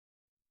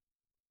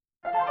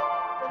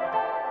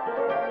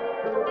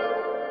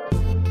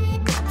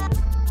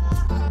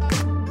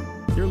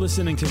You're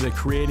listening to the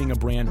Creating a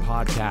Brand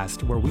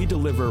podcast, where we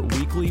deliver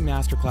weekly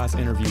masterclass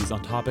interviews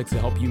on topics that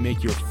help you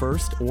make your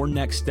first or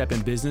next step in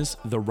business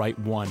the right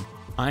one.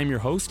 I'm your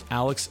host,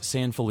 Alex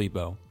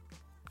Sanfilippo.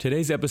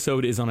 Today's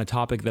episode is on a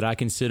topic that I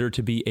consider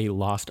to be a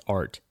lost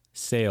art: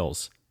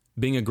 sales.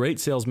 Being a great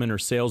salesman or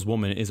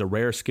saleswoman is a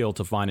rare skill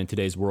to find in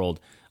today's world.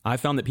 I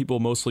found that people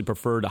mostly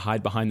prefer to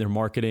hide behind their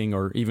marketing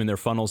or even their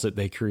funnels that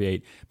they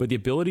create, but the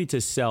ability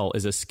to sell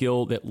is a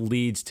skill that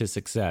leads to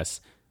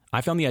success. I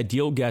found the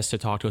ideal guest to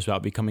talk to us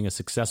about becoming a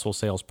successful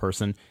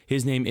salesperson.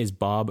 His name is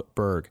Bob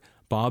Burg.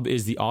 Bob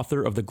is the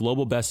author of the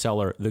global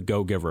bestseller, The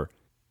Go-Giver.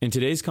 In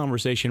today's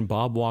conversation,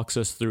 Bob walks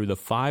us through the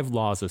 5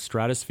 laws of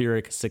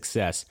stratospheric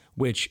success,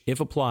 which, if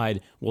applied,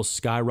 will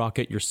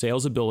skyrocket your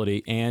sales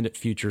ability and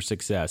future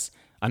success.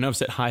 I know I've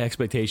set high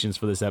expectations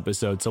for this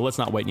episode, so let's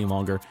not wait any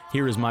longer.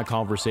 Here is my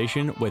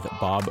conversation with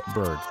Bob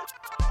Burg.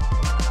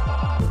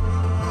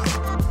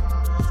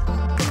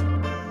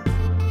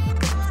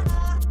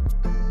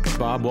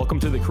 Bob, welcome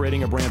to the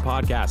Creating a Brand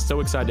podcast. So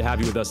excited to have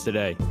you with us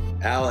today.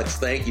 Alex,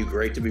 thank you.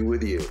 Great to be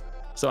with you.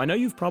 So I know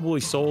you've probably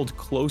sold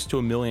close to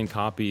 1 million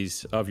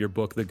copies of your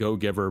book, The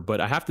Go-Giver,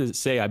 but I have to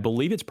say, I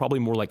believe it's probably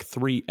more like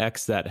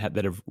 3x that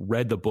have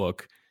read the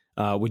book.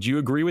 Would you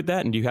agree with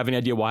that? And do you have any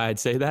idea why I'd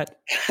say that?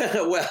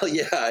 Well,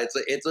 yeah,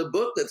 it's a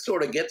book that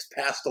sort of gets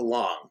passed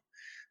along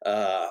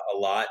a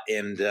lot.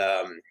 And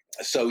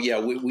so, yeah,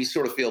 we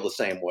sort of feel the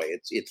same way.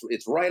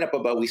 It's right up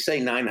above, we say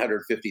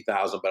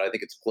 950,000, but I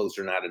think it's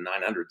closer now to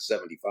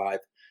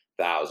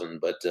 975,000.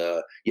 But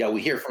yeah,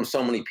 we hear from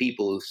so many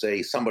people who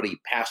say somebody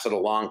passed it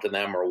along to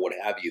them or what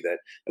have you, that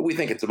we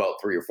think it's about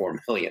 3 or 4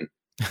 million.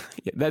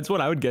 Yeah, that's what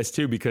I would guess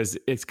too, because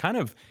it's kind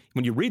of,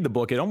 when you read the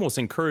book, it almost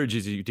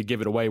encourages you to give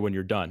it away when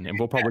you're done. And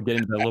we'll probably get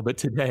into that a little bit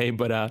today.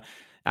 But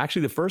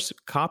actually, the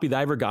first copy that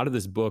I ever got of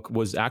this book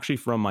was actually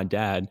from my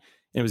dad.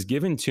 And it was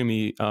given to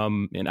me,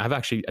 and I've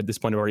actually, at this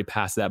point, already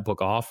passed that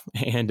book off.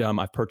 And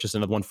I've purchased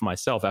another one for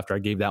myself after I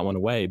gave that one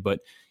away. But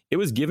it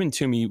was given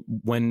to me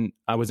when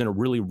I was in a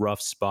really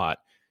rough spot.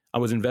 I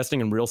was investing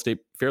in real estate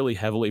fairly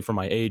heavily for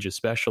my age,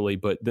 especially,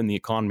 but then the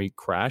economy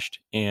crashed.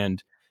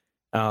 And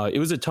it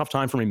was a tough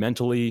time for me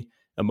mentally,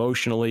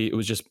 emotionally. It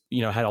was just,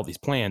 I had all these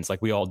plans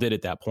like we all did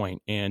at that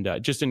point, and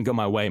it just didn't go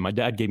my way. My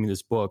dad gave me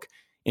this book,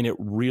 and it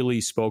really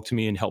spoke to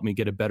me and helped me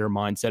get a better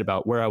mindset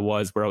about where I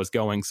was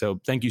going.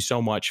 So thank you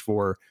so much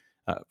for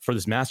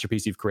this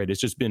masterpiece you've created.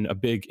 It's just been a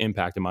big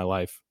impact in my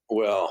life.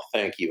 Well,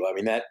 thank you. I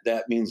mean,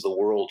 that means the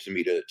world to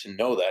me to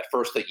know that.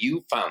 First, that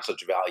you found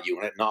such value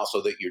in it, and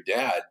also that your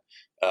dad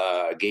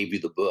gave you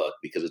the book,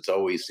 because it's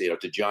always,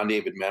 to John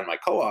David Mann, my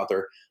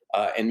co-author,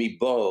 and me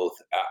both,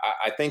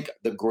 I think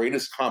the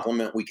greatest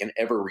compliment we can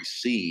ever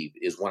receive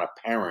is when a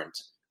parent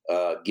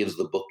gives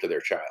the book to their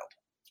child.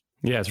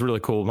 Yeah, it's really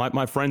cool.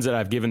 My friends that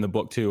I've given the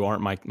book to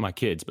aren't my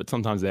kids, but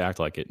sometimes they act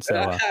like it.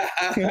 So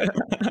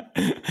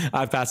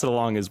I pass it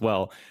along as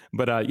well.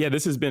 But yeah,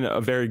 this has been a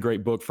very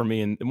great book for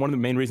me. And one of the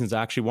main reasons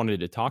I actually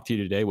wanted to talk to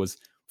you today was,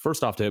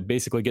 first off, to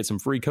basically get some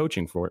free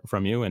coaching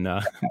from you, and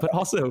but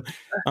also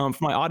for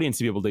my audience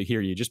to be able to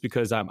hear you, just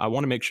because I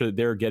want to make sure that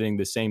they're getting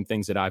the same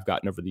things that I've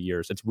gotten over the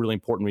years. It's really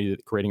important to me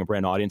that Creating a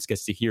Brand audience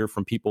gets to hear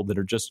from people that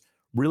are just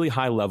really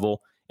high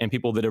level, and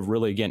people that have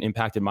really, again,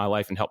 impacted my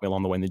life and helped me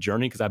along the way in the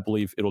journey, because I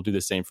believe it'll do the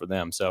same for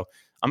them. So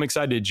I'm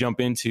excited to jump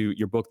into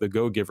your book, The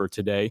Go-Giver,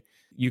 today.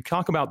 You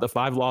talk about the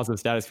 5 laws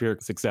of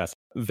stratospheric success: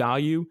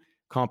 value,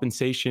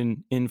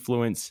 compensation,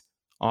 influence,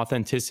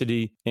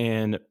 authenticity,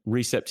 and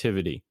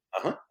receptivity.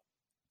 Uh-huh.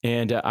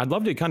 And I'd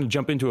love to kind of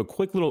jump into a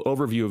quick little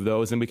overview of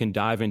those, and we can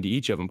dive into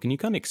each of them. Can you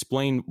kind of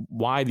explain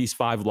why these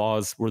 5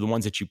 laws were the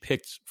ones that you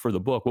picked for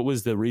the book? What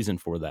was the reason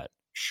for that?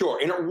 Sure.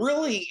 And it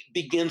really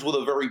begins with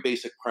a very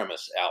basic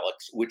premise,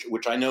 Alex,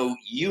 which I know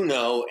you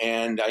know,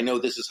 and I know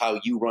this is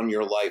how you run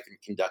your life and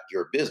conduct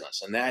your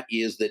business. And that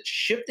is that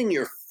shifting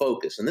your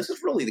focus, and this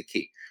is really the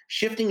key,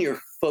 shifting your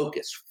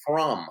focus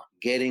from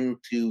getting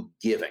to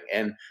giving.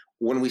 And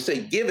when we say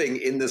giving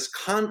in this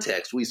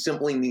context, we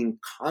simply mean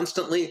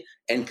constantly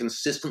and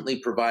consistently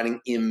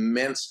providing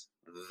immense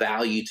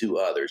value to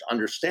others,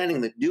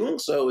 understanding that doing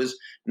so is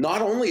not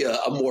only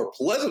a more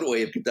pleasant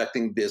way of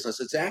conducting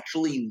business, it's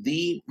actually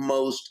the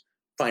most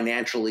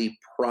financially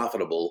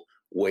profitable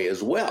way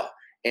as well.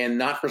 And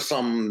not for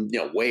some,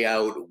 way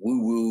out,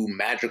 woo-woo,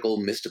 magical,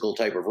 mystical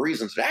type of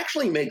reasons. It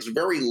actually makes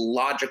very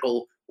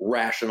logical,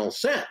 rational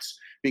sense.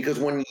 Because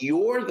when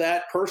you're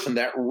that person,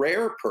 that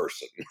rare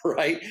person,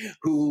 right,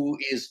 who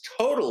is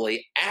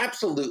totally,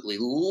 absolutely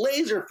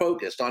laser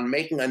focused on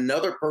making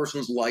another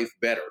person's life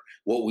better,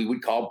 what we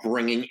would call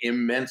bringing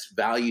immense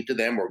value to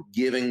them or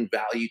giving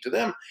value to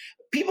them,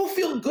 people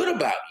feel good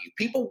about you.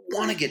 People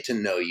want to get to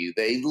know you.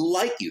 They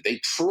like you.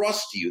 They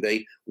trust you.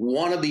 They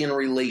want to be in a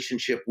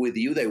relationship with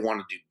you. They want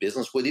to do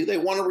business with you. They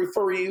want to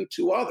refer you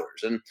to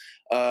others. And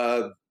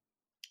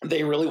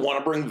they really want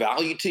to bring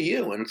value to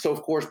you. And so,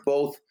 of course,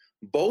 both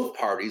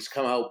parties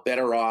come out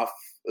better off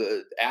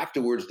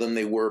afterwards than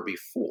they were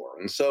before.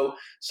 And so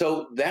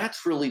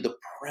that's really the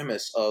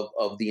premise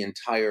of the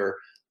entire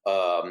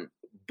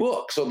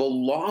book. So the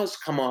laws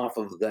come off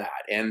of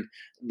that. And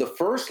the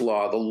first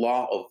law, the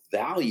law of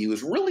value,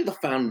 is really the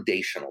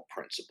foundational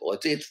principle.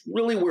 It's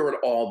really where it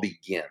all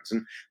begins.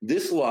 And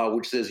this law,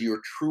 which says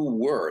your true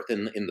worth,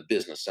 in the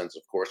business sense,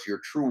 of course, your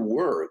true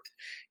worth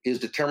is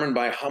determined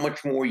by how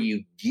much more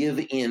you give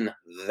in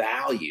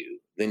value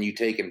than you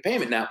take in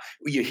payment. Now,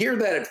 you hear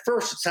that at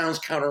first, it sounds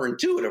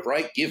counterintuitive,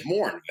 right? Give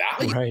more in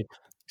value. Right.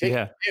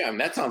 Yeah.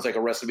 That sounds like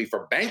a recipe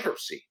for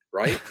bankruptcy,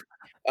 right?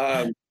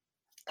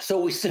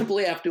 So we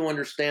simply have to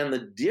understand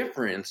the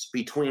difference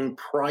between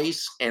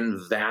price and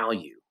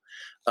value.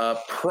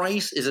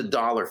 Price is a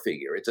dollar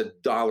figure. It's a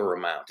dollar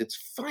amount.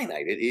 It's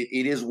finite.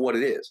 It is what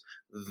it is.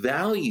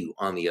 Value,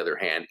 on the other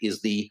hand,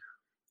 is the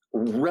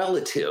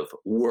relative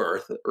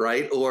worth,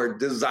 right, or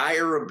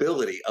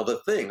desirability of a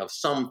thing, of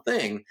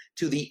something,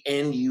 to the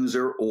end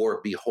user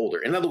or beholder.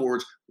 In other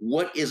words,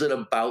 what is it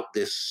about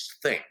this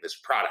thing, this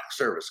product,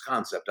 service,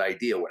 concept,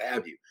 idea, what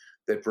have you,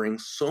 that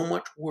brings so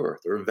much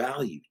worth or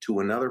value to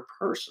another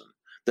person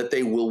that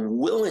they will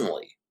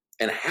willingly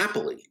and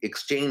happily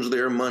exchange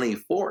their money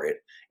for it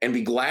and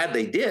be glad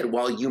they did,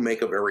 while you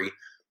make a very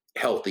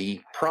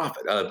healthy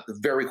profit. A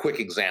very quick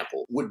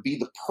example would be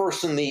the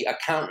person, the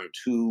accountant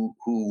who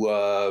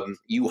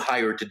you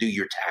hire to do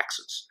your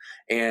taxes,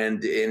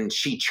 and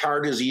she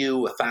charges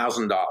you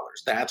 $1,000.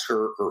 That's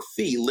her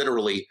fee,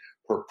 literally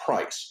her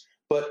price.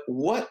 But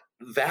what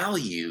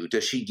value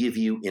does she give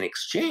you in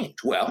exchange?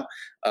 Well,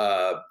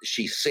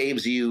 she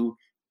saves you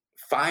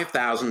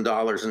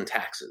 $5,000 in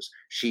taxes.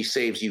 She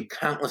saves you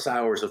countless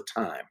hours of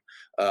time.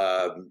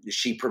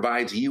 She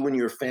provides you and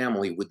your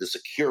family with the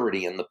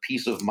security and the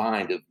peace of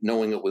mind of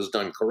knowing it was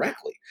done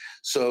correctly.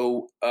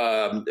 So,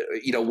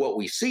 what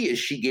we see is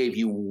she gave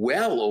you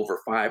well over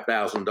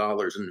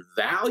 $5,000 in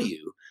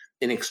value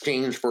in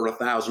exchange for a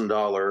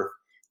 $1,000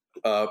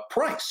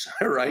 price,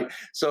 right?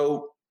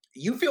 So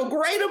you feel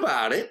great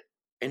about it.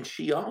 And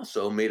she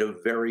also made a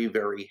very,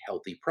 very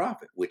healthy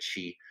profit, which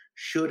she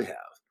should have.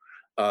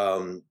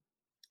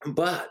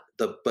 But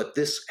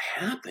this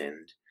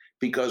happened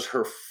because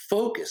her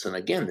focus, and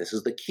again, this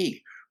is the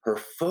key, her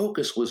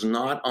focus was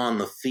not on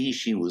the fee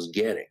she was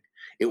getting.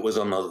 It was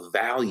on the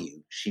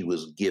value she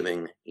was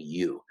giving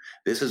you.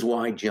 This is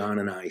why John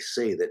and I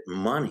say that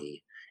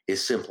money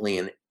is simply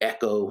an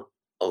echo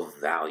of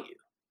value,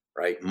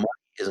 right? Money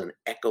is an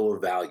echo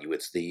of value.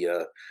 It's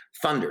the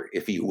thunder,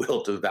 if you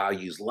will, to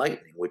value's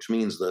lightning, which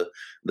means the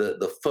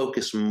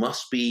focus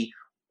must be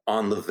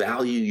on the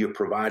value you're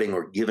providing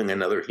or giving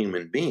another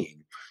human being.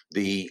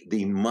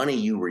 The money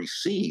you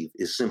receive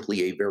is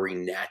simply a very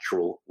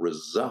natural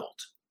result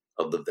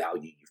of the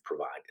value you've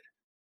provided.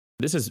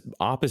 This is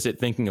opposite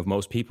thinking of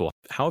most people.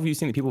 How have you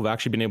seen that people have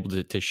actually been able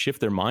to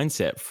shift their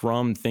mindset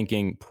from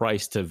thinking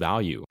price to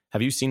value?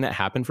 Have you seen that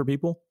happen for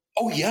people?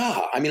 Oh,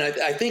 yeah. I mean,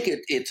 I think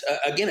it's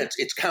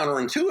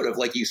counterintuitive,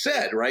 like you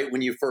said, right,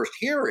 when you first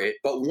hear it.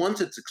 But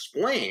once it's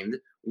explained,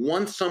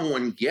 once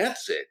someone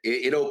gets it,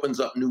 it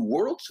opens up new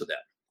worlds to them.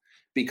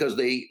 Because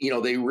they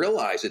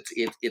realize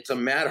it's a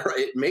matter,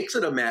 it makes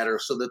it a matter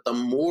so that the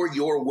more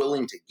you're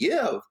willing to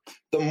give,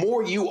 the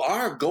more you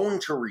are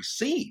going to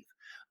receive.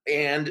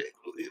 And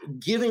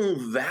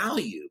giving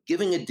value,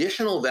 giving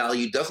additional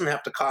value doesn't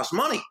have to cost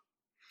money,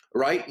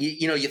 right?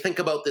 You think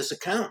about this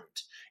accountant,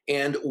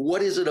 and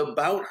what is it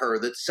about her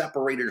that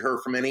separated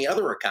her from any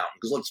other accountant?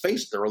 Because let's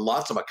face it, there are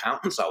lots of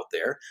accountants out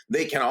there.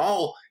 They can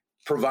all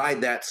provide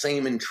that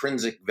same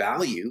intrinsic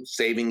value,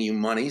 saving you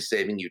money,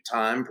 saving you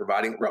time,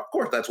 providing, well, of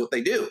course, that's what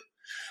they do.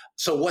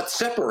 So what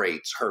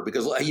separates her?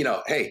 Because,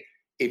 hey,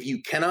 if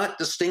you cannot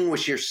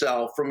distinguish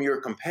yourself from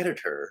your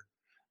competitor,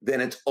 then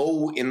it's,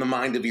 in the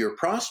mind of your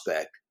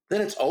prospect,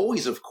 then it's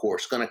always, of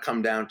course, going to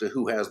come down to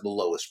who has the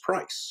lowest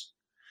price.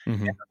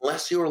 Mm-hmm. And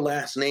unless your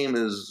last name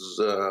is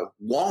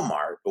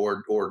Walmart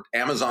or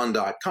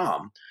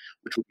Amazon.com,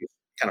 which would be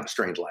kind of a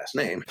strange last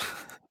name,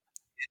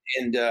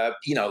 and,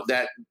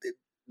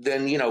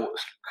 then,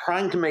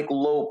 trying to make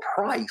low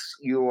price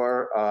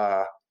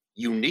your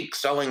unique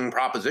selling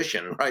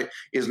proposition, right,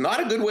 is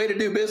not a good way to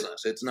do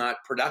business. It's not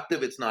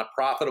productive, it's not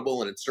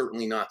profitable, and it's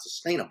certainly not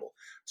sustainable.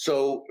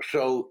 So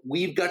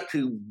we've got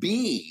to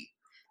be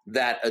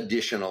that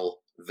additional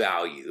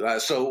value.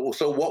 So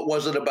what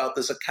was it about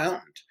this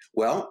accountant?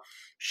 Well,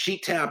 she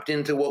tapped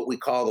into what we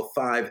call the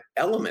 5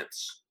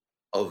 elements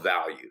of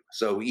value.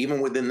 So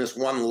even within this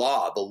one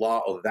law, the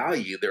law of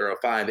value, there are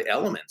 5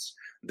 elements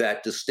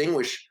that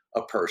distinguish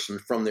a person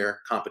from their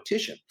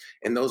competition.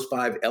 And those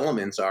 5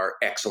 elements are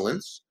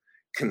excellence,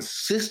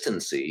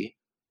 consistency,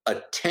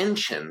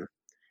 attention,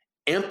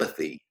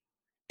 empathy,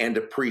 and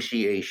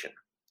appreciation.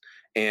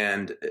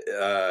 And,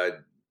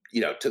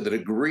 to the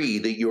degree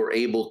that you're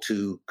able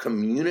to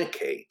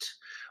communicate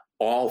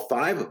all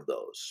 5 of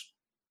those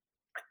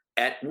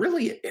at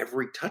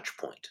every touch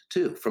point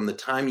too, from the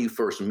time you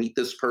first meet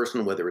this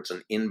person, whether it's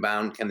an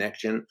inbound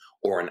connection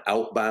or an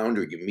outbound,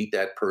 or you meet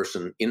that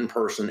person in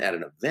person at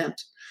an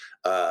event,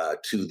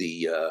 to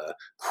the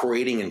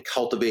creating and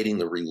cultivating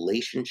the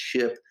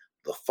relationship,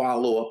 the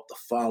follow-up, the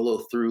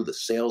follow-through, the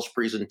sales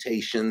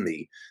presentation,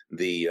 the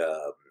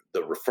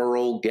the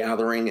referral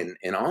gathering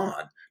and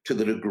on, to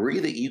the degree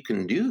that you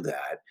can do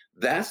that,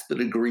 that's the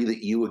degree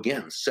that you,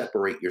 again,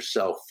 separate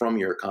yourself from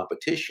your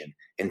competition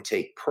and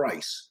take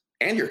price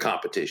and your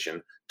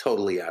competition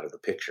totally out of the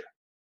picture.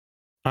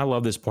 I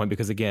love this point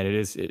because, again,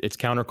 it's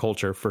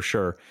counterculture for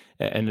sure.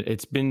 And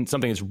it's been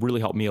something that's really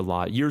helped me a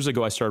lot. Years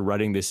ago, I started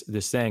writing this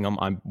saying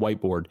on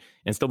whiteboard,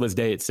 and still this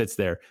day it sits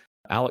there.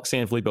 Alex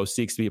Sanfilippo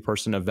seeks to be a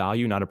person of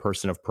value, not a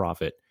person of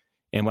profit.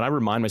 And when I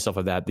remind myself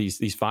of that,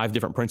 these 5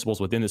 different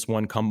principles within this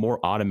one come more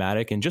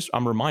automatic. And just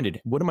I'm reminded,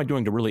 what am I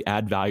doing to really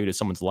add value to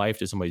someone's life,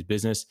 to somebody's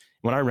business?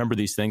 When I remember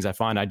these things, I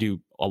find I do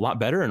a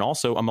lot better. And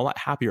also I'm a lot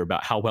happier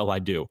about how well I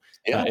do.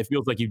 Yeah. It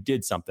feels like you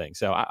did something.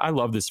 So I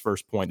love this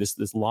first point.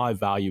 This law of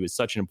value is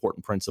such an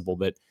important principle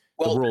that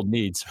the world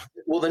needs.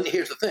 Well, then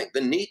here's the thing.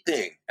 The neat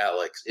thing,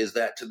 Alex, is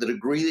that to the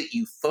degree that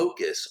you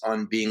focus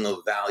on being of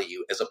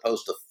value as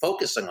opposed to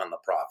focusing on the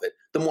profit,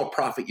 the more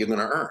profit you're going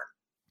to earn.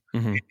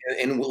 Mm-hmm.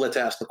 And let's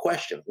ask the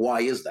question, why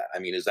is that? I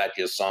mean, is that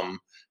just some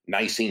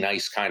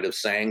nice kind of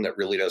saying that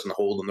really doesn't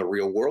hold in the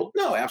real world?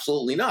 No,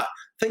 absolutely not.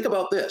 Think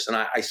about this. And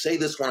I say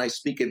this when I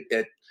speak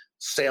at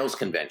sales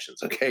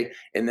conventions, okay?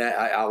 And that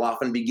I'll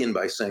often begin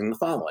by saying the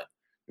following.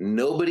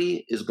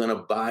 Nobody is going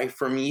to buy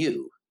from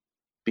you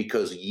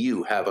because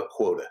you have a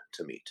quota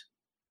to meet.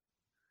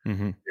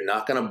 Mm-hmm. They're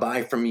not going to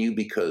buy from you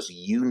because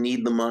you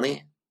need the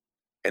money.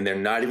 And they're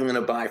not even going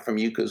to buy from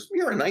you because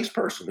you're a nice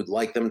person who'd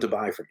like them to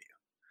buy from you.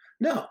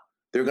 No,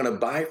 they're going to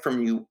buy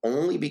from you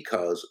only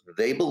because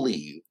they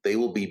believe they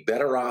will be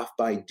better off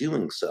by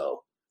doing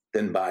so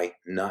than by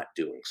not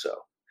doing so.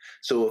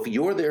 So if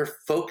you're there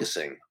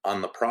focusing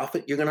on the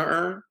profit you're going to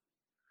earn,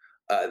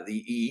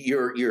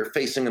 you're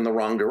facing in the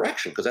wrong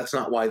direction because that's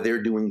not why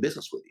they're doing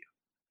business with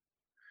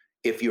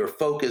you. If you're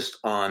focused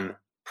on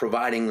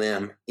providing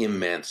them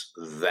immense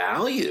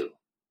value,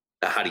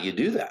 now how do you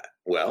do that?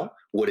 Well,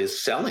 what is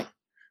selling?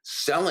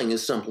 Selling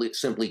is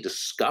simply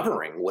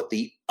discovering what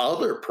the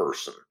other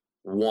person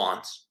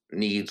wants,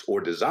 needs,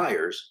 or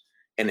desires,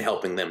 and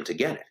helping them to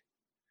get it.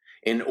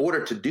 In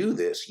order to do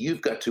this,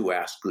 you've got to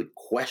ask good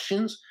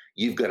questions.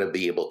 You've got to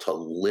be able to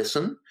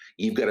listen.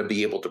 You've got to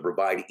be able to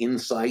provide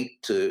insight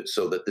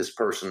so that this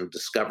person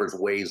discovers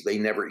ways they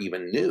never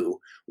even knew,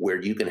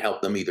 where you can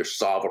help them either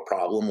solve a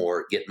problem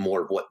or get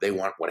more of what they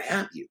want, what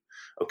have you.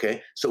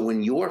 Okay? So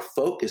when your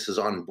focus is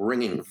on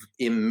bringing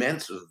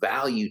immense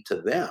value to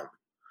them,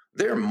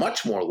 they're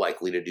much more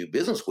likely to do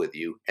business with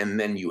you, and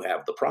then you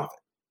have the profit.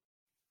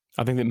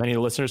 I think that many of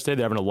the listeners today,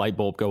 they're having a light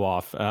bulb go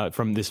off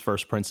from this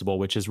first principle,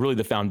 which is really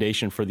the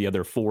foundation for the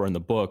other 4 in the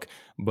book.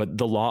 But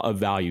the law of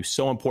value,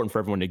 so important for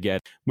everyone to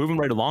get. Moving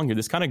right along here,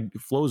 this kind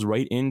of flows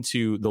right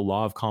into the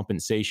law of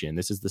compensation.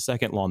 This is the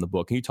second law in the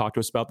book. Can you talk to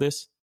us about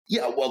this?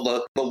 Yeah, well,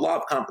 the law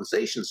of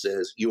compensation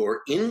says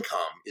your income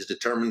is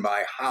determined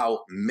by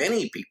how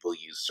many people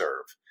you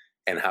serve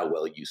and how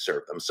well you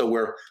serve them. So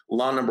where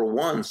law number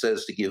 1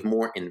 says to give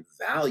more in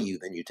value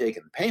than you take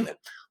in payment,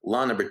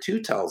 law number 2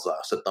 tells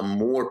us that the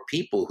more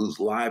people whose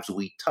lives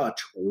we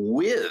touch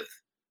with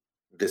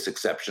this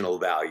exceptional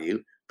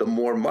value, the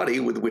more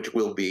money with which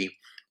we'll be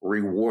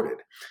rewarded.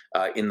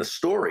 In the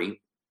story,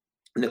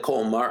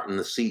 Nicole Martin,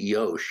 the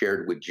CEO,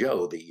 shared with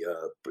Joe,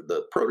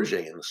 the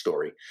protege in the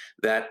story,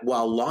 that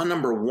while law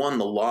number 1,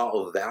 the law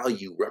of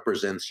value,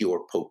 represents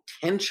your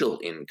potential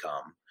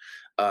income,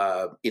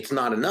 it's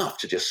not enough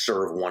to just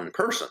serve one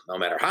person, no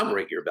matter how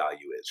great your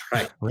value is,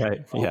 right? Right,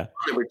 yeah.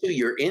 Number 2,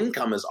 your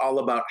income is all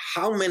about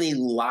how many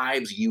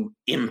lives you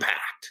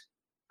impact,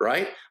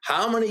 right?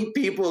 How many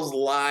people's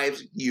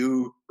lives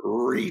you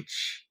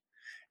reach.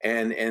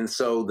 And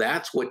so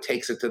that's what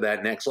takes it to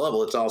that next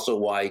level. It's also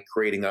why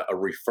creating a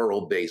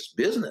referral-based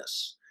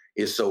business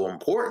is so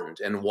important,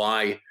 and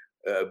why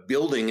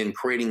building and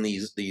creating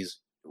these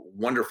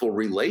wonderful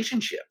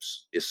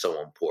relationships is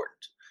so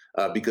important.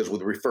 Because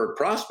with referred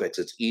prospects,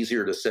 it's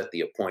easier to set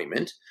the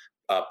appointment.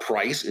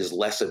 Price is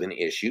less of an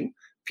issue.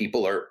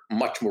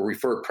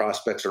 Referred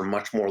prospects are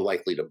much more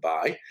likely to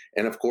buy.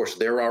 And of course,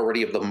 they're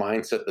already of the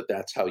mindset that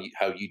that's how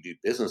you do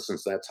business,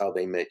 since that's how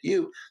they met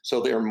you. So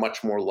they're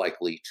much more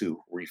likely to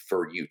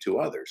refer you to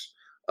others,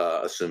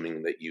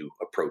 assuming that you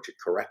approach it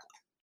correctly.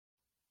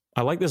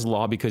 I like this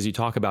law because you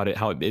talk about it,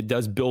 how it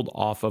does build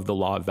off of the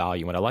law of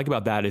value. What I like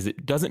about that is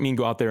it doesn't mean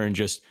go out there and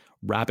just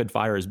rapid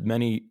fire as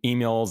many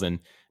emails and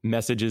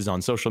messages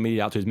on social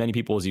media out to as many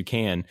people as you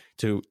can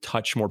to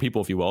touch more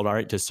people, if you will, all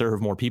right, to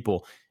serve more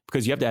people,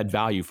 because you have to add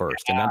value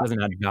first. And that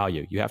doesn't add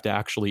value. You have to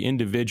actually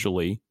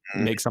individually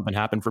make something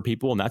happen for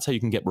people. And that's how you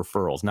can get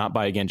referrals, not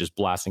by, again, just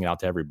blasting it out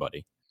to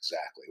everybody.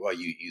 Exactly. Well,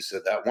 you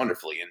said that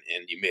wonderfully, and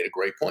you made a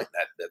great point.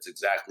 That's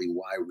exactly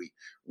why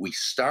we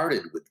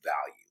started with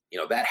value. You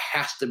know, that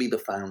has to be the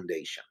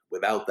foundation.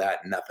 Without that,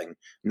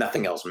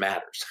 nothing else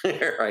matters,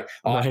 right?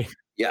 Right.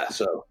 Yeah.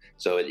 So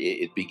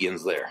it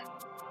begins there.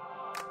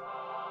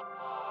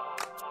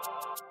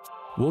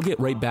 We'll get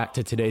right back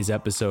to today's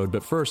episode,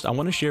 but first, I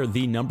want to share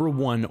the number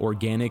 1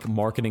 organic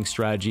marketing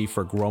strategy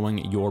for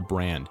growing your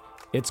brand.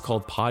 It's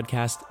called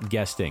podcast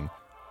guesting.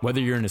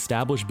 Whether you're an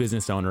established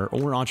business owner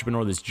or an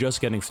entrepreneur that's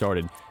just getting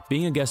started,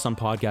 being a guest on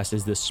podcast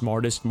is the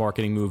smartest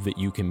marketing move that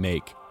you can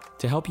make.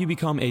 To help you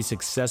become a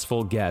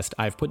successful guest,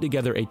 I've put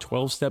together a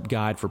 12-step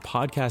guide for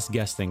podcast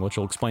guesting, which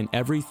will explain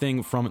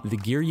everything from the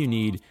gear you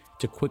need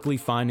to quickly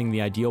finding the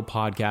ideal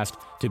podcast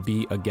to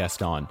be a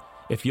guest on.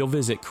 If you'll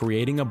visit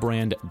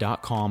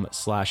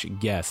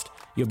creatingabrand.com/guest,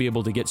 you'll be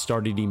able to get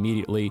started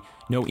immediately.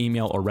 No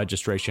email or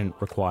registration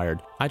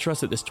required. I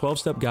trust that this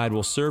 12-step guide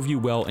will serve you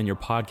well in your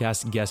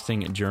podcast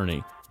guesting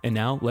journey. And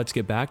now let's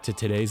get back to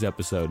today's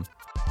episode.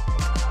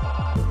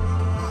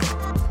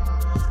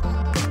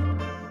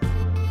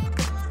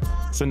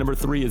 So number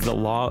 3 is the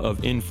law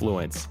of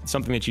influence.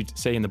 Something that you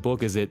say in the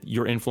book is that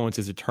your influence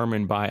is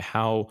determined by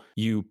how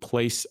you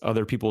place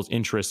other people's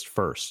interests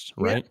first,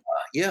 right?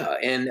 Yeah.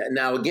 And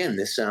now, again,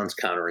 this sounds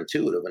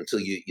counterintuitive until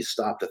you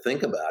stop to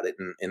think about it.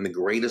 And the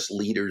greatest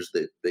leaders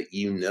that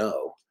you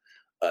know,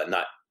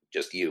 not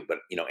just you, but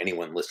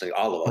anyone listening,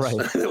 all of us,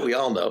 right, that we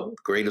all know,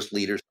 greatest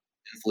leaders,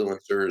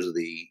 influencers,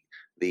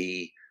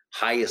 the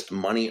highest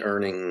money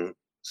earning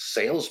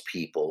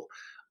salespeople.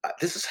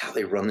 This is how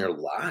they run their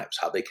lives,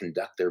 how they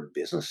conduct their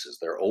businesses.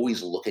 They're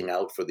always looking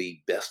out for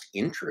the best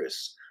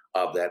interests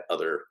of that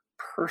other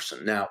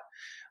person. Now,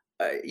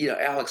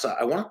 Alex,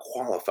 I want to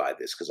qualify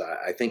this because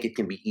I think it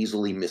can be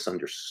easily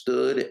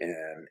misunderstood,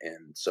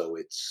 and so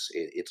it's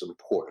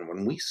important.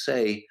 When we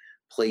say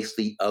place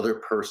the other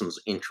person's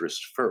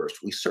interest first,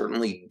 we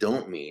certainly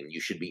don't mean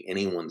you should be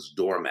anyone's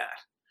doormat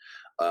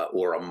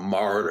or a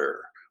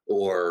martyr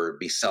or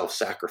be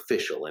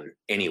self-sacrificial in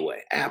any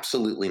way.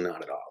 Absolutely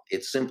not at all.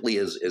 It's simply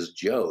as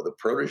Joe, the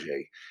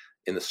protege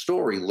in the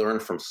story,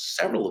 learned from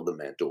several of the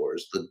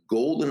mentors, the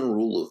golden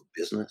rule of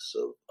business,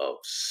 of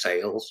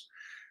sales,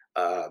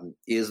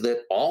 is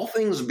that all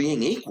things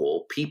being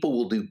equal, people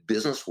will do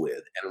business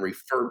with and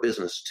refer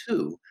business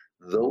to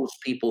those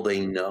people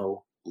they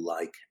know,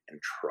 like,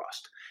 and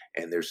trust.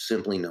 And there's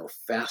simply no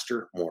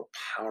faster, more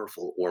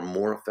powerful, or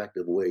more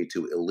effective way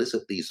to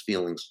elicit these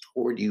feelings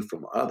toward you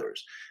from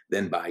others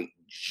than by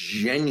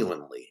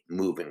genuinely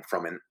moving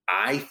from an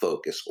I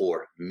focus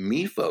or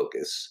me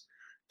focus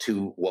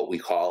to what we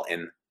call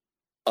an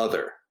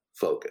other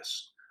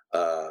focus.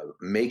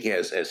 Making,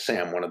 as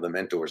Sam, one of the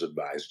mentors,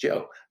 advised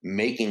Joe,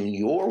 making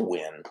your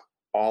win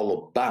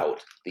all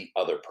about the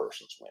other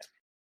person's win.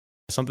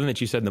 Something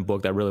that you said in the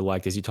book that I really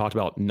liked is you talked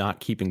about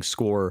not keeping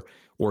score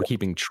or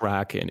keeping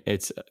track, and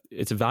it's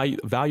a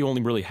value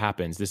only really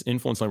happens. This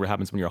influence only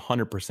happens when you're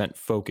 100%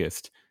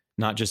 focused,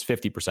 not just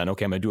 50%.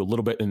 Okay, I'm going to do a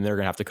little bit, and they're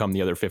going to have to come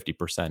the other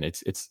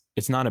 50%.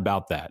 It's not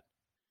about that.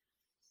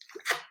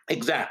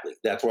 Exactly.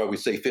 That's why we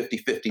say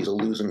 50-50 is a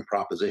losing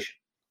proposition.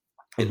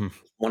 It's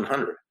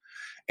 100.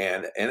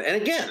 And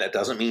again, that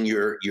doesn't mean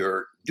you're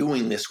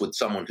doing this with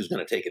someone who's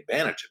going to take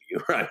advantage of you,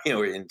 right?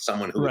 And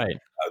someone who right.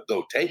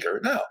 Go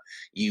taker. No,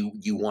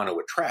 you want to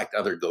attract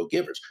other go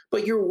givers,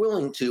 but you're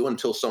willing to,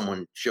 until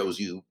someone shows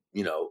you,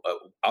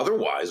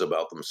 otherwise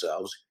about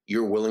themselves,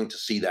 you're willing to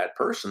see that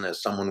person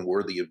as someone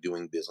worthy of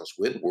doing business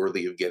with,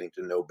 worthy of getting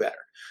to know better.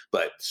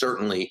 But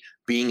certainly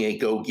being a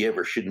go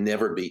giver should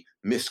never be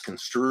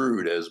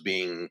misconstrued as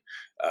being,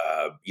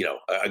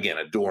 again,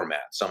 a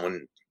doormat,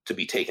 someone to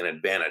be taken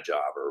advantage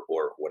of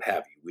or what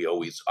have you. We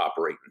always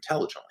operate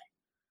intelligently.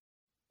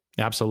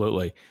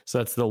 Absolutely. So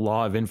that's the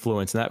law of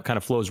influence. And that kind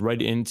of flows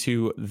right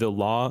into the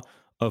law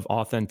of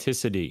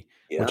authenticity,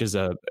 which is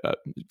a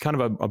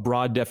kind of a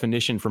broad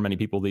definition for many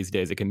people these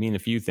days. It can mean a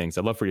few things.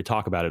 I'd love for you to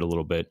talk about it a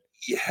little bit.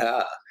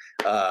 Yeah.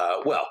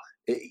 Well,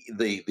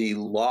 the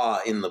law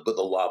in the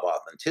law of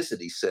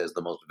authenticity says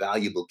the most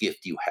valuable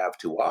gift you have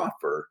to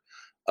offer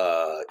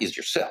is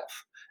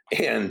yourself.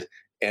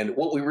 And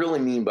what we really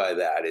mean by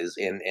that is,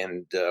 and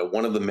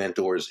one of the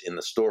mentors in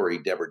the story,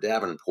 Deborah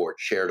Davenport,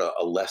 shared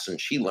a lesson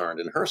she learned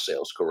in her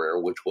sales career,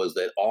 which was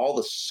that all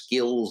the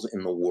skills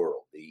in the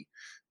world, the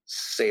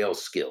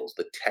sales skills,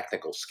 the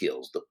technical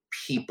skills, the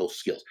people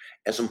skills,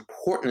 as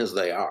important as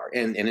they are,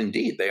 and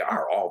indeed they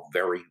are all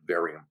very,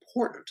 very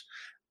important,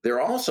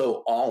 they're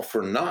also all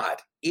for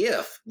naught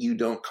if you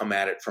don't come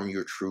at it from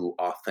your true,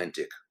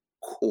 authentic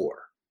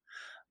core.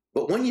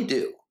 But when you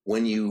do,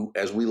 when you,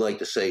 as we like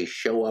to say,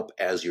 show up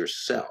as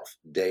yourself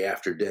day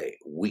after day,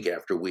 week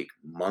after week,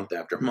 month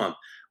after month,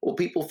 well,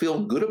 people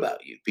feel good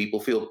about you. People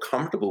feel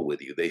comfortable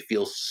with you. They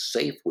feel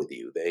safe with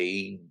you.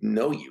 They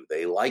know you.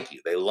 They like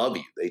you. They love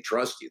you. They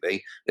trust you.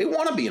 They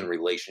want to be in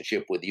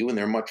relationship with you, and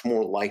they're much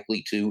more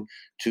likely to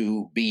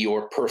be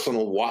your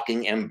personal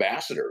walking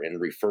ambassador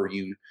and refer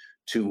you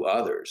to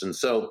others. And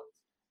so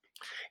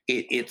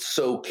it's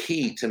so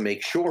key to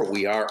make sure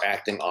we are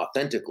acting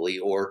authentically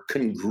or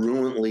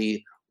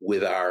congruently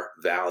with our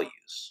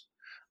values.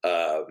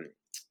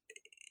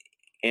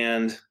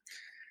 And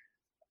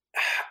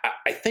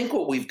I think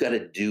what we've got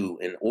to do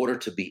in order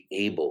to be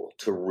able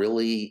to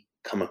really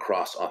come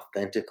across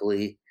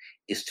authentically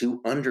is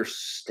to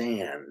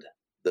understand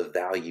the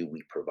value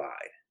we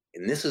provide.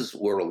 And this is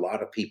where a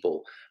lot of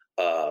people,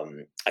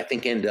 I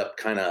think, end up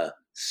kind of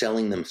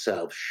selling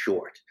themselves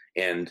short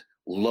and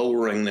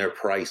lowering their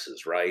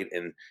prices, right?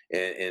 And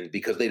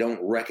because they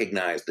don't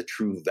recognize the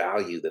true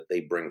value that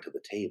they bring to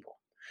the table.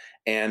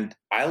 And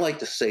I like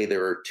to say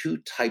there are two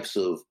types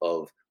of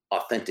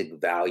authentic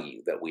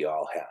value that we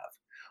all have.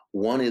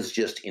 One is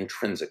just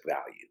intrinsic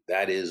value.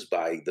 That is,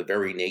 by the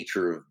very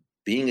nature of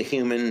being a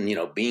human,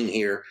 being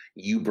here,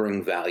 you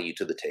bring value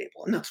to the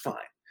table, and that's fine.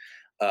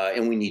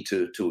 And we need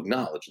to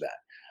acknowledge that.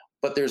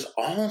 But there's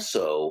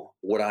also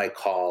what I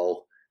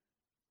call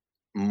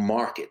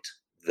market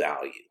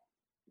value.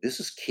 This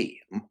is key.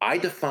 I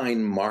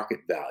define market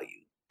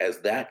value as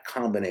that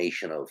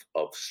combination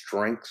of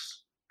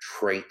strengths,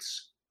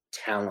 traits,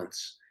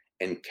 talents,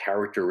 and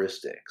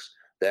characteristics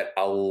that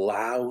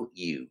allow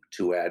you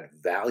to add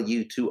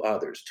value to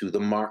others, to the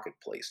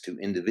marketplace, to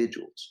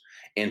individuals,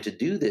 and to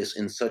do this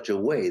in such a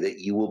way that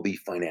you will be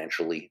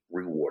financially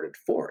rewarded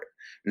for it.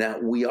 Now,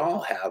 we all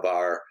have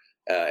our,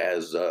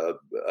 as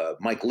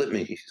Mike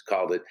Littman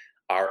called it,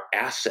 our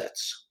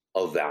assets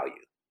of value,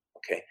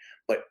 okay?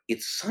 But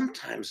it's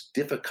sometimes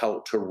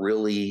difficult to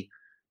really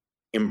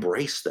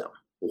embrace them.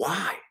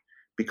 Why?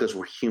 Because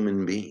we're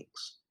human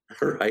beings,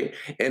 right?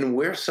 And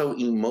we're so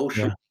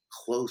emotionally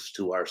close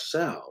to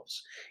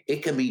ourselves.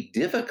 It can be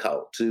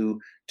difficult to,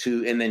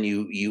 and then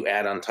you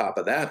add on top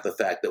of that the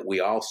fact that we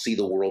all see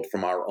the world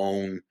from our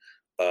own,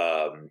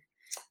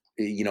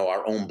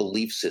 our own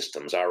belief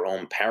systems, our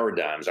own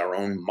paradigms, our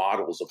own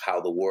models of how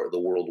the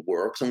world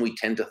works, and we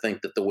tend to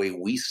think that the way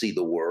we see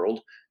the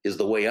world is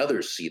the way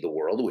others see the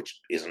world, which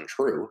isn't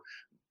true.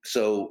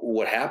 So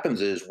what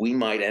happens is we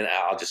might, and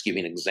I'll just give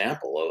you an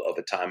example of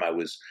a time I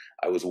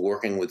was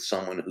working with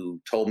someone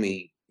who told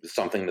me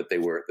something that they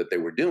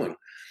were doing.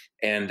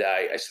 And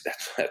I said,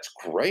 that's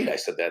great. I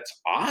said, that's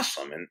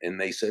awesome.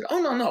 And they said, oh,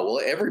 no, well,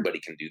 everybody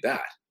can do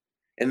that.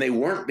 And they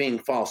weren't being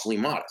falsely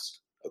modest,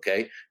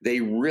 okay? They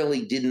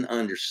really didn't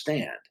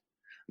understand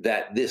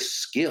that this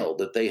skill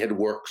that they had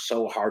worked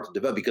so hard to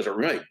develop, because it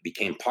really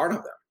became part of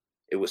them.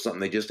 It was something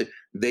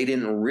they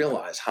didn't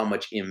realize how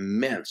much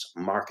immense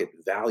market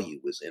value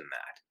was in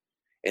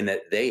that, and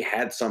that they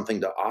had something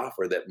to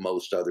offer that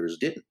most others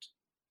didn't.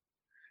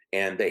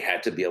 And they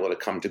had to be able to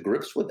come to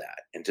grips with that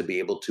and to be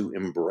able to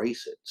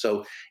embrace it.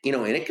 So,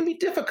 and it can be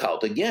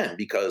difficult, again,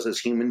 because as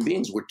human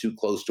beings, we're too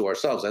close to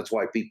ourselves. That's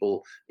why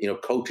people,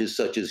 coaches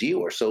such as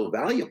you are so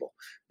valuable,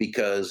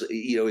 because,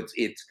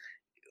 it's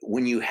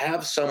when you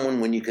have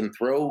someone, when you can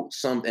throw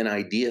an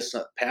idea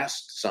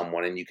past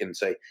someone and you can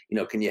say,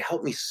 can you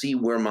help me see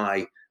where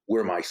my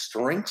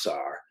strengths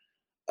are?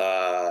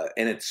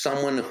 And it's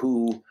someone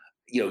who,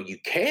 you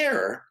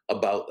care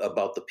about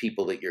the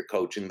people that you're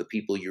coaching, the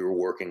people you're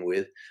working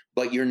with,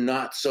 but you're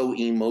not so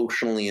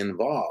emotionally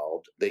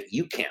involved that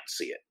you can't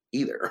see it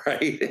either,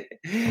 right?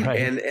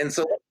 And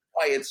so that's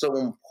why it's so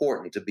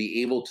important to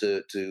be able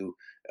to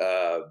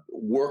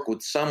work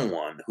with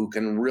someone who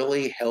can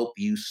really help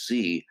you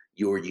see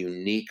your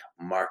unique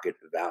market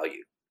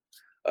value.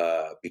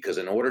 Because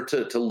in order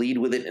to lead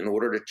with it, in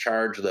order to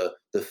charge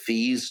the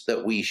fees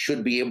that we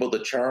should be able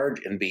to charge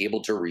and be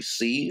able to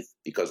receive,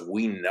 because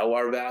we know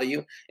our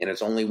value, and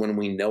it's only when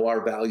we know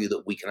our value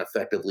that we can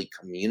effectively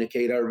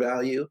communicate our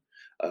value,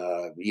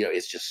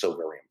 it's just so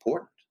very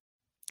important.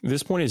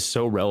 This point is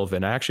so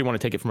relevant. I actually want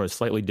to take it from a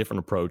slightly different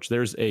approach.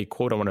 There's a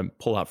quote I want to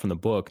pull out from the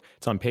book.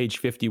 It's on page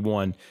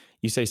 51.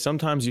 You say,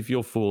 sometimes you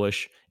feel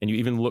foolish and you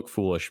even look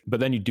foolish, but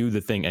then you do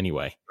the thing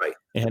anyway. Right.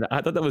 And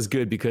I thought that was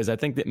good, because I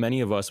think that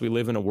many of us, we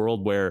live in a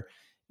world where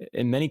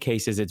in many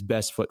cases it's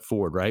best foot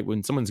forward, right?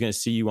 When someone's going to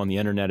see you on the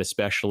internet,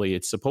 especially,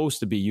 it's supposed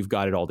to be, you've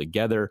got it all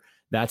together.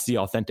 That's the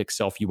authentic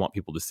self you want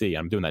people to see.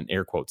 I'm doing that in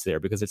air quotes there,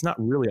 because it's not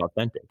really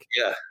authentic.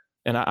 Yeah.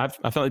 And I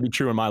found it to be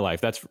true in my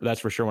life. That's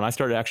for sure. When I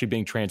started actually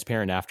being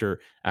transparent after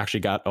I actually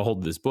got a hold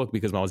of this book,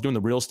 because when I was doing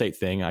the real estate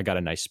thing, I got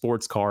a nice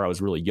sports car. I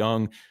was really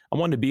young. I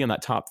wanted to be in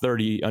that top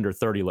 30 under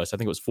 30 list. I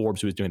think it was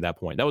Forbes who was doing at that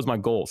point. That was my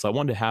goal. So I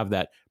wanted to have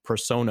that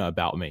persona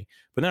about me.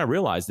 But then I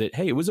realized that,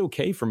 hey, it was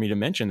okay for me to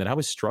mention that I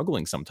was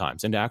struggling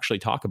sometimes and to actually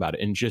talk about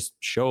it and just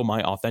show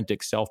my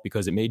authentic self,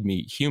 because it made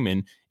me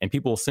human. And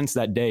people since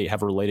that day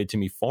have related to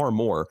me far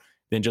more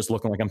than just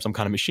looking like I'm some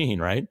kind of machine,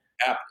 right?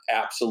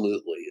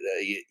 Absolutely.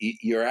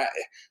 You're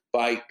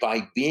by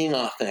being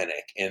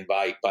authentic and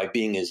by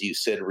being, as you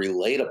said,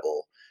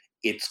 relatable,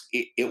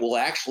 it will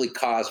actually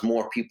cause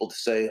more people to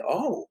say,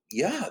 oh,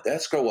 yeah,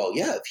 that's great. Well,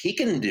 yeah, if he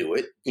can do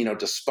it,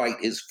 despite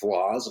his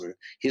flaws and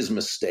his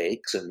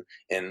mistakes and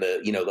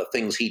the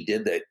things he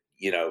did that,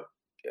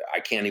 I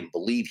can't even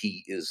believe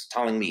he is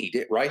telling me he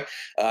did, right?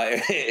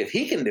 If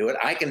he can do it,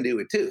 I can do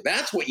it too.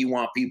 That's what you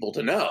want people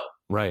to know.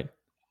 Right.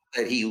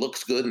 That he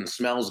looks good and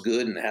smells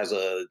good and has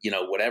a,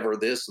 whatever,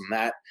 this and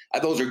that.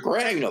 Those are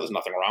great. There's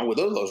nothing wrong with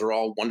those. Those are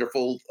all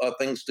wonderful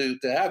things to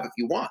have if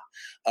you want.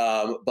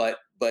 But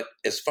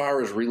as far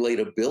as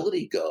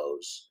relatability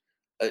goes,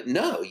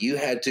 no, you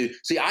had to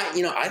see.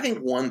 I think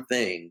one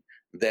thing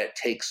that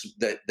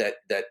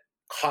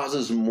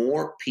causes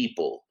more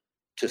people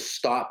to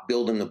stop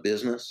building a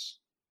business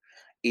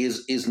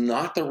is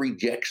not the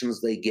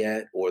rejections they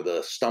get or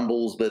the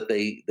stumbles that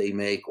they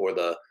make or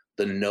the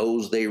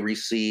no's they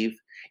receive.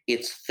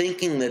 It's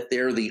thinking that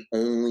they're the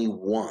only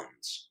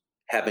ones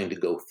having to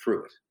go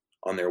through it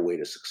on their way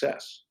to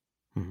success.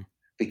 Mm-hmm.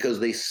 Because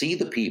they see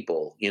the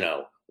people,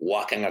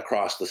 walking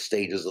across the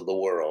stages of the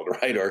world,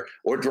 right?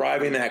 Or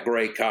driving that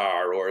great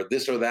car or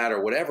this or that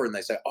or whatever. And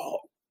they say, oh,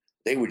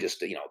 They were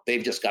just,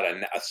 they've just got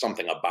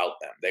something about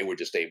them. They were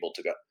just able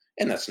to go.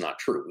 And that's not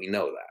true. We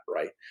know that,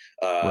 right?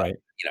 Right.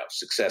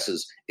 Success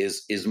is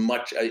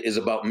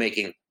about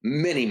making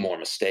many more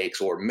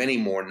mistakes, or many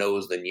more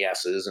no's than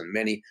yeses, and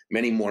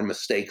many more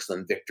mistakes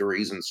than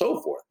victories, and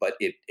so forth. But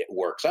it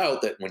works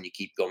out that when you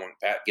keep going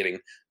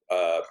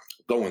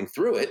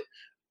through it,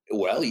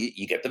 well,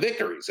 you get the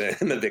victories,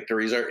 and the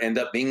victories end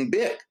up being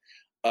big.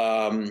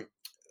 But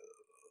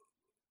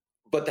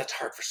that's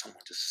hard for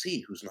someone to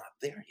see who's not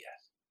there yet.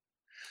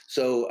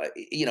 So,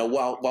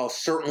 while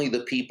certainly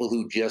the people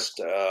who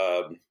just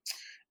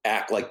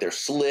act like they're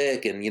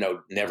slick and,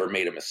 never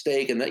made a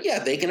mistake, and that,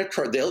 they can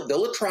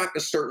they'll attract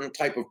a certain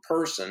type of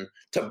person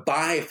to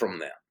buy from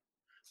them.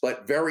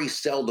 But very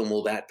seldom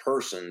will that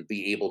person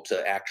be able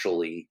to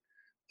actually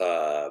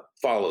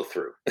follow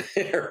through,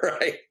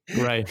 right?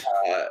 Right.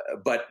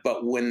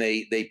 But when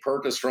they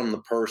purchase from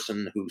the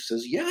person who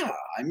says, yeah,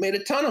 I made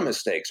a ton of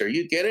mistakes. Are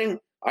you kidding?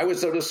 I was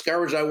so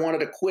discouraged I wanted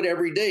to quit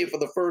every day for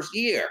the first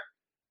year.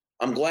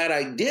 I'm glad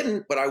I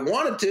didn't, but I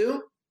wanted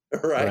to,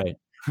 right?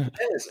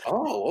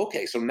 Oh,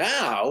 okay. So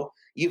now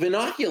you've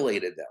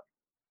inoculated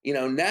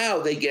them. Now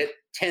they get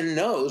 10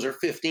 no's or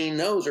 15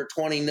 no's or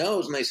 20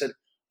 no's, and they said,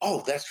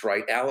 oh, that's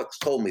right. Alex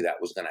told me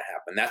that was going to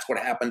happen. That's what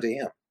happened to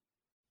him.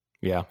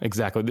 Yeah,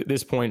 exactly.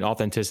 This point,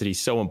 authenticity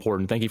is so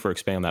important. Thank you for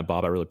expanding on that,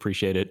 Bob. I really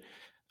appreciate it.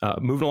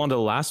 Moving on to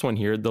the last one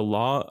here, the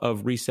law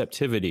of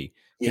receptivity.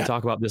 Can you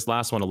talk about this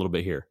last one a little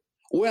bit here?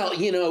 Well,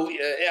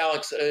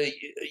 Alex,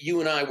 you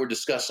and I were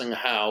discussing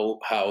how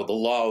the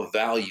law of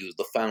value is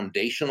the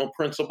foundational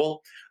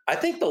principle. I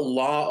think the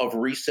law of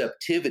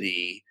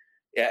receptivity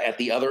at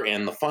the other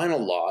end, the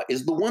final law,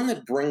 is the one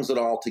that brings it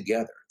all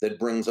together, that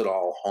brings it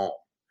all home.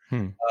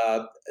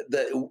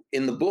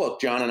 In the book,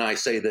 John and I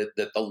say that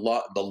the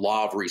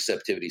law of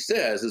receptivity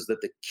says is that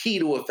the key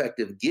to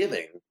effective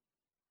giving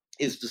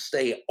is to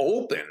stay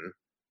open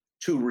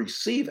to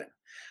receiving.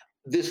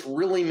 This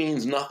really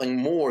means nothing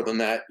more than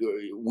that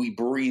we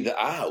breathe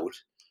out,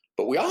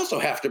 but we also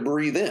have to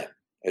breathe in.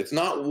 It's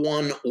not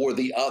one or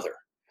the other.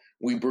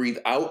 We breathe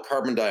out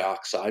carbon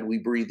dioxide. We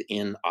breathe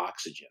in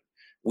oxygen.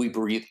 We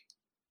breathe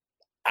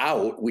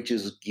out, which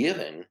is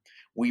giving.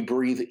 We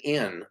breathe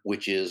in,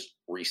 which is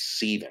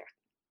receiving.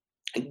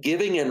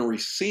 Giving and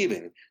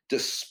receiving,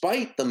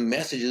 despite the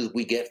messages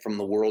we get from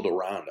the world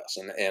around us,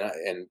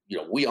 and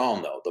we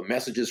all know the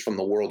messages from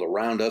the world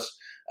around us.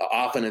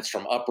 Often it's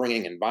from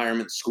upbringing,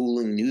 environment,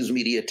 schooling, news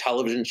media,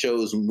 television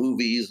shows,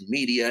 movies,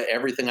 media.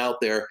 Everything out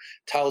there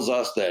tells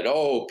us that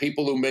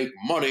people who make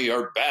money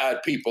are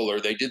bad people, or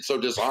they did so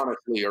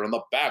dishonestly, or on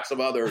the backs of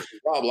others,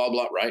 blah blah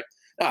blah. Right?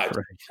 Now, in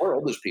the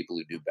world, there's people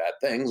who do bad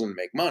things and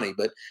make money,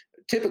 but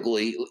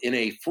typically in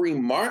a free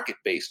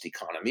market-based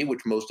economy,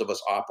 which most of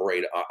us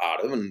operate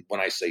out of, and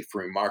when I say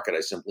free market,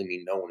 I simply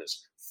mean no one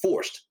is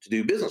forced to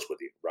do business with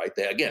you, right?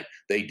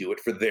 They do it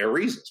for their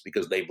reasons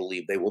because they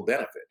believe they will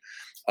benefit.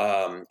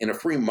 In a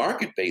free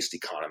market-based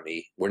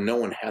economy where no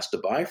one has to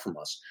buy from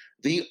us,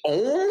 the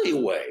only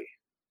way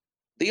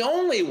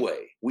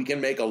we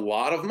can make a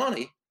lot of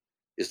money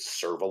is to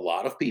serve a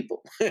lot of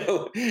people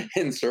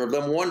and serve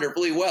them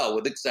wonderfully well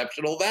with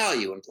exceptional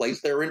value and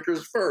place their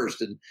interests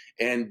first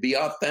and be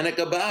authentic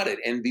about it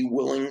and be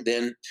willing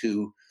then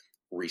to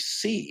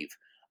receive.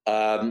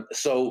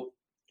 So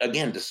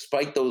again,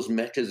 despite those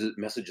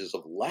messages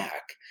of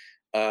lack,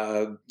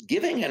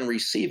 giving and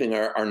receiving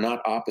are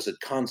not opposite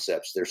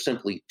concepts. They're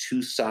simply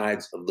two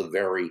sides of the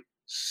very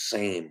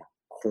same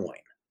coin,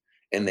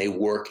 and they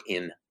work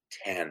in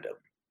tandem.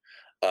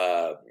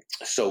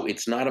 So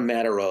it's not a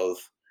matter of,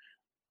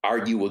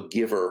 are you a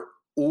giver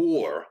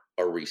or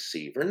a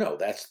receiver? No,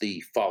 that's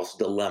the false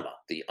dilemma,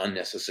 the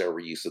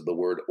unnecessary use of the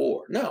word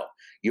or. No,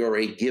 you're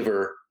a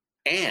giver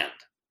and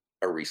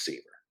a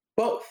receiver,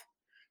 both.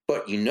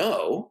 But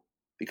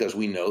because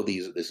we know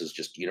this is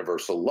just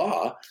universal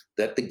law,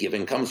 that the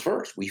giving comes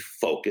first. We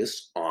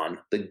focus on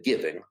the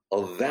giving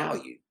of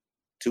value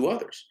to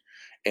others.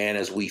 And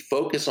as we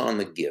focus on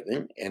the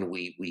giving and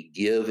we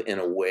give in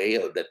a way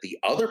that the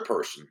other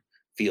person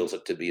feels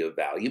it to be of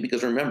value,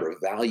 because remember,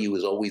 value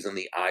is always in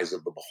the eyes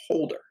of the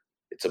beholder.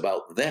 It's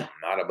about them,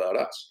 not about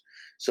us.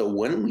 So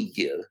when we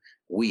give,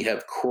 we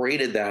have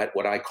created that,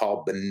 what I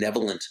call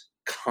benevolent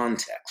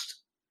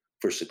context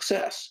for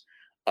success.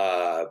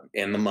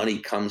 And the money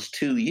comes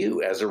to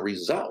you as a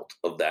result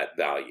of that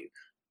value.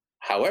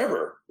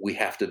 However, we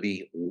have to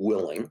be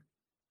willing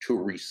to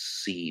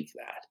receive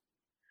that.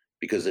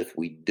 Because if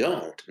we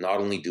don't, not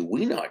only do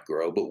we not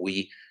grow, but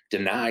we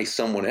deny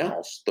someone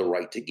else the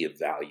right to give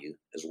value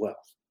as well.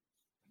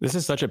 This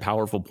is such a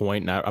powerful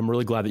point, and I'm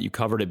really glad that you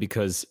covered it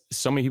because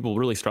so many people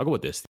really struggle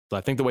with this.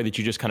 I think the way that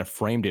you just kind of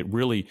framed it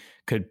really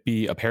could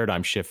be a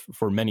paradigm shift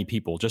for many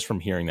people just from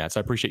hearing that. So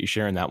I appreciate you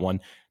sharing that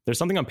one. There's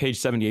something on page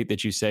 78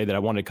 that you say that I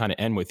want to kind of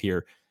end with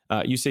here.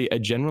 You say a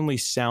genuinely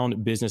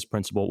sound business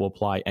principle will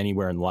apply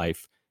anywhere in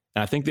life.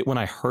 And I think that when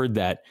I heard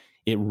that,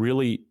 it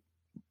really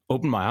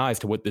opened my eyes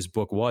to what this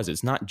book was.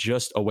 It's not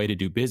just a way to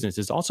do business.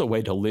 It's also a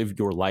way to live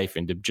your life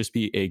and to just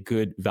be a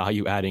good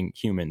value-adding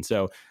human.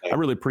 So I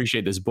really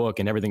appreciate this book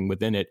and everything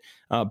within it.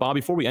 Bob,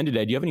 before we end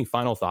today, do you have any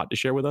final thought to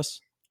share with us?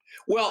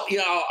 Well,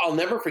 I'll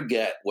never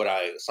forget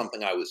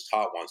something I was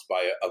taught once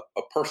by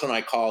a person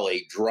I call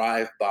a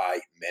drive-by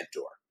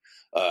mentor.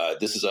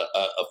 This is a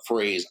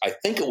phrase. I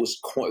think it was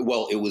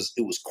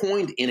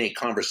coined in a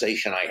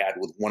conversation I had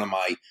with one of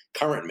my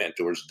current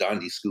mentors,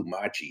 Dondi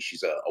Scumaci.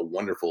 She's a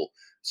wonderful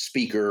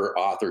speaker,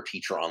 author,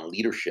 teacher on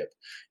leadership,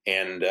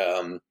 and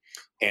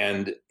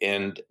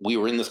we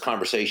were in this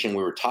conversation.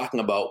 We were talking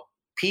about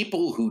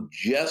people who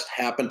just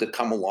happened to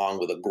come along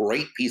with a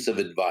great piece of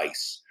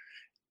advice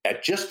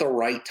at just the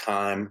right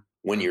time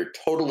when you're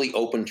totally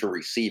open to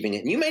receiving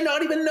it. And you may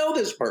not even know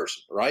this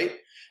person, right?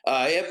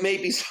 It may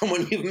be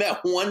someone you've met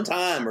one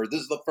time, or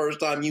this is the first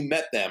time you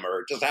met them,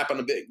 or it just happened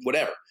to be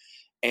whatever.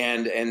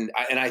 And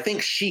I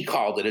think she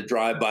called it a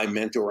drive-by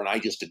mentor, and I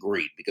just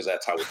agreed because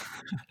that's how it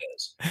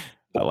is.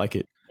 I like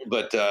it.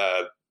 But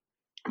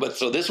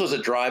so this was a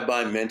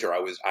drive-by mentor.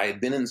 I had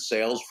been in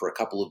sales for a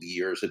couple of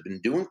years, had been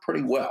doing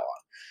pretty well,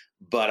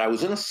 but I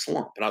was in a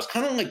slump, and I was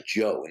kind of like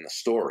Joe in the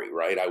story,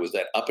 right? I was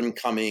that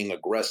up-and-coming,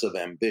 aggressive,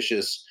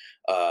 ambitious,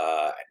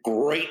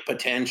 great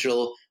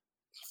potential,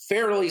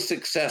 fairly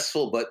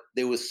successful, but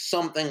there was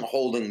something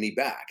holding me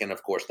back. And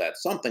of course, that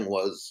something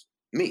was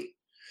me.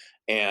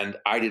 And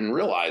I didn't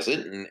realize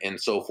it and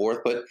so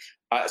forth. But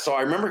so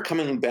I remember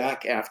coming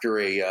back after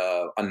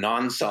a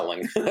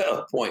non-selling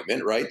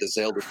appointment, right? The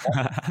sales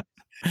appointment.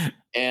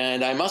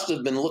 And I must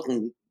have been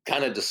looking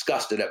kind of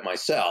disgusted at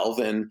myself.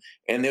 And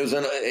there was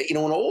an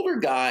older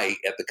guy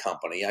at the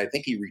company. I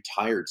think he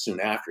retired soon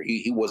after.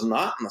 He was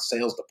not in the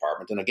sales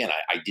department. And again,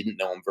 I didn't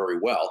know him very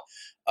well.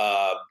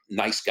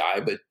 Nice guy,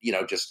 but he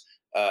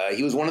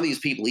was one of these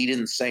people. He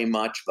didn't say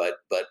much, but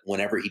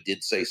whenever he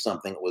did say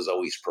something, it was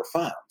always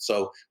profound.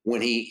 So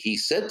when he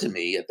said to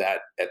me at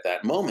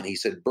that moment, he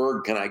said,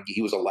 "Berg,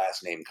 he was a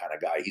last name kind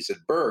of guy. He said,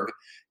 "Berg,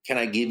 can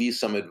I give you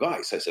some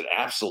advice?" I said,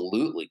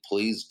 "Absolutely,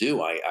 please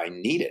do. I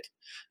need it."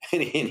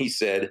 And he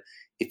said,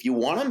 "If you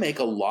want to make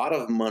a lot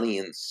of money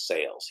in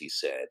sales," he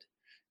said,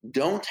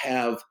 "don't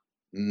have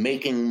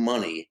making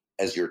money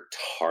as your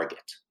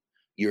target.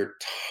 Your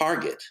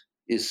target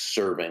is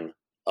serving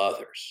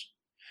others.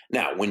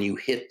 Now, when you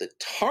hit the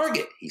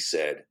target," he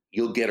said,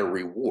 "you'll get a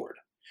reward.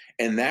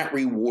 And that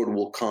reward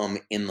will come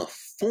in the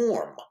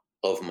form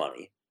of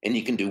money. And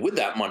you can do with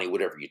that money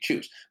whatever you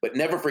choose. But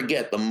never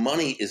forget, the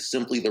money is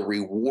simply the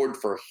reward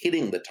for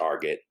hitting the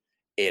target.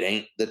 It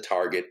ain't the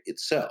target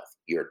itself.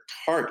 Your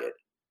target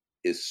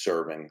is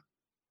serving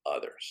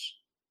others."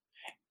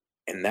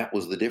 And that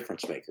was the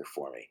difference maker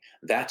for me.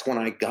 That's when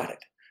I got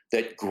it.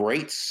 That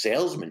great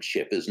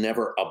salesmanship is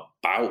never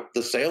about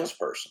the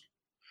salesperson.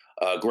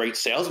 Great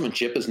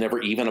salesmanship is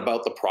never even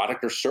about the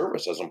product or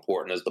service, as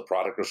important as the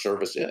product or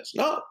service is.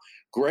 No,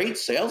 great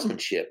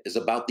salesmanship is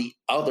about the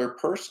other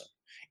person.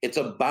 It's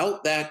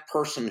about that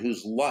person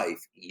whose life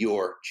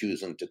you're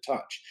choosing to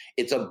touch.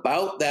 It's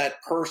about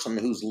that person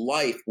whose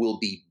life will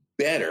be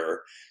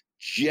better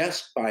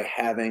just by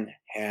having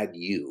had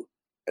you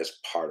as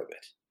part of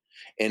it.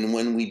 And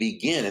when we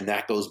begin, and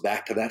that goes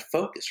back to that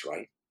focus,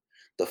 right?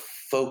 The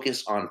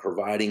focus on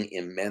providing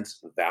immense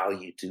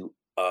value to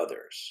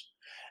others.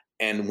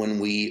 And when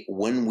we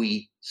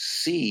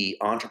see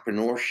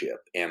entrepreneurship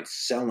and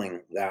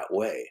selling that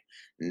way,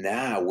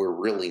 now we're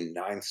really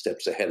 9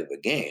 steps ahead of the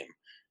game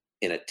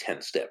in a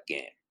 10-step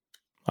game.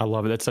 I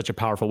love it. That's such a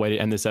powerful way to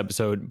end this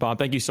episode. Bob,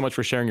 thank you so much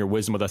for sharing your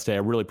wisdom with us today. I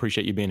really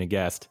appreciate you being a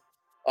guest.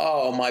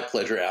 Oh, my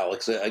pleasure,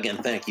 Alex. Again,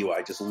 thank you.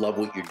 I just love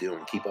what you're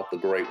doing. Keep up the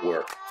great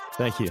work.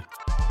 Thank you.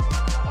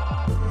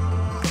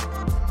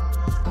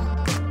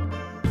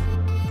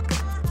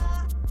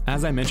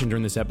 As I mentioned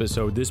during this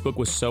episode, this book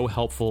was so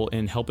helpful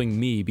in helping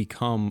me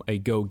become a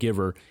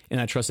go-giver,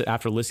 and I trust that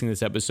after listening to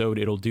this episode,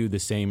 it'll do the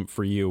same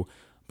for you.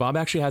 Bob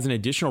actually has an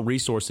additional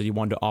resource that he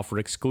wanted to offer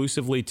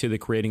exclusively to the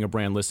Creating a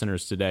Brand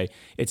listeners today.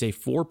 It's a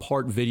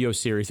 4-part video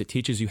series that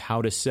teaches you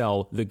how to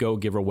sell the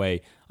Go-Giver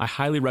way. I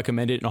highly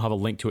recommend it, and I'll have a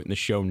link to it in the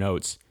show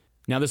notes.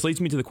 Now, this leads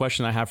me to the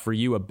question I have for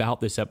you about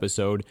this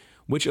episode.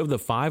 Which of the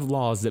 5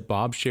 laws that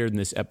Bob shared in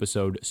this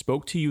episode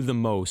spoke to you the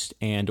most,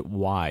 and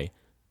why?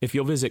 If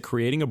you'll visit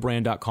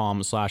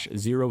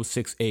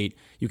creatingabrand.com/068,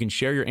 you can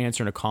share your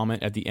answer in a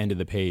comment at the end of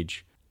the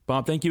page.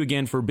 Bob, thank you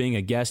again for being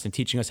a guest and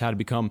teaching us how to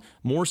become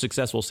more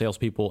successful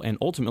salespeople and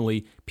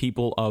ultimately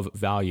people of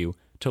value.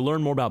 To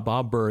learn more about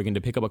Bob Burg and to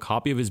pick up a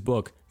copy of his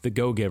book, The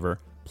Go-Giver,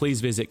 please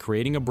visit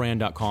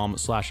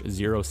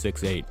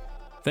creatingabrand.com/068.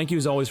 Thank you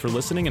as always for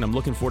listening, and I'm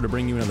looking forward to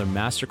bringing you another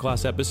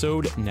masterclass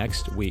episode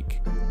next week.